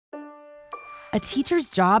A teacher's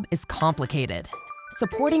job is complicated.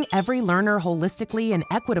 Supporting every learner holistically and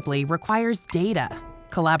equitably requires data,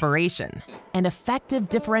 collaboration, and effective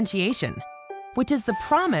differentiation, which is the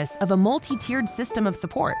promise of a multi-tiered system of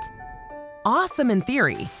support. Awesome in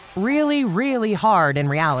theory, really, really hard in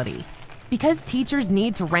reality. Because teachers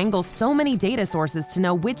need to wrangle so many data sources to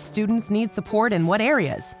know which students need support in what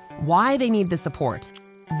areas, why they need the support,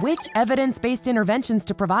 which evidence-based interventions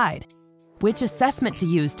to provide, which assessment to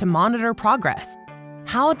use to monitor progress,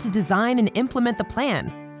 how to design and implement the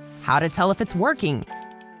plan, how to tell if it's working,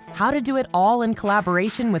 how to do it all in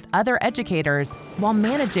collaboration with other educators while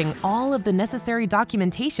managing all of the necessary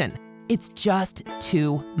documentation. It's just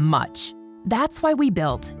too much. That's why we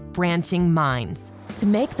built Branching Minds, to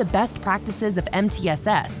make the best practices of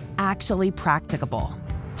MTSS actually practicable.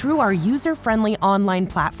 Through our user-friendly online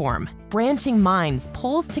platform, Branching Minds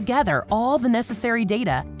pulls together all the necessary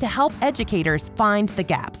data to help educators find the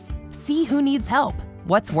gaps, see who needs help,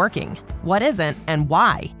 what's working, what isn't, and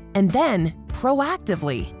why, and then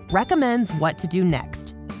proactively recommends what to do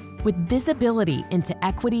next. With visibility into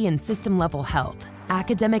equity and system-level health,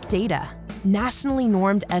 academic data, nationally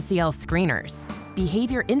normed SEL screeners,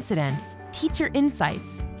 behavior incidents, teacher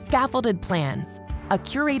insights, scaffolded plans, a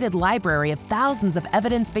curated library of thousands of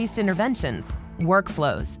evidence-based interventions,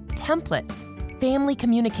 workflows, templates, family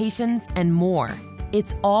communications, and more.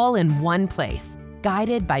 It's all in one place,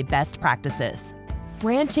 guided by best practices.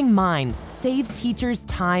 Branching Minds saves teachers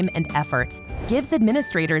time and effort, gives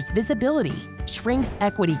administrators visibility, shrinks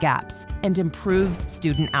equity gaps, and improves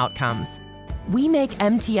student outcomes. We make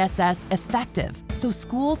MTSS effective so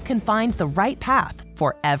schools can find the right path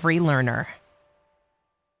for every learner.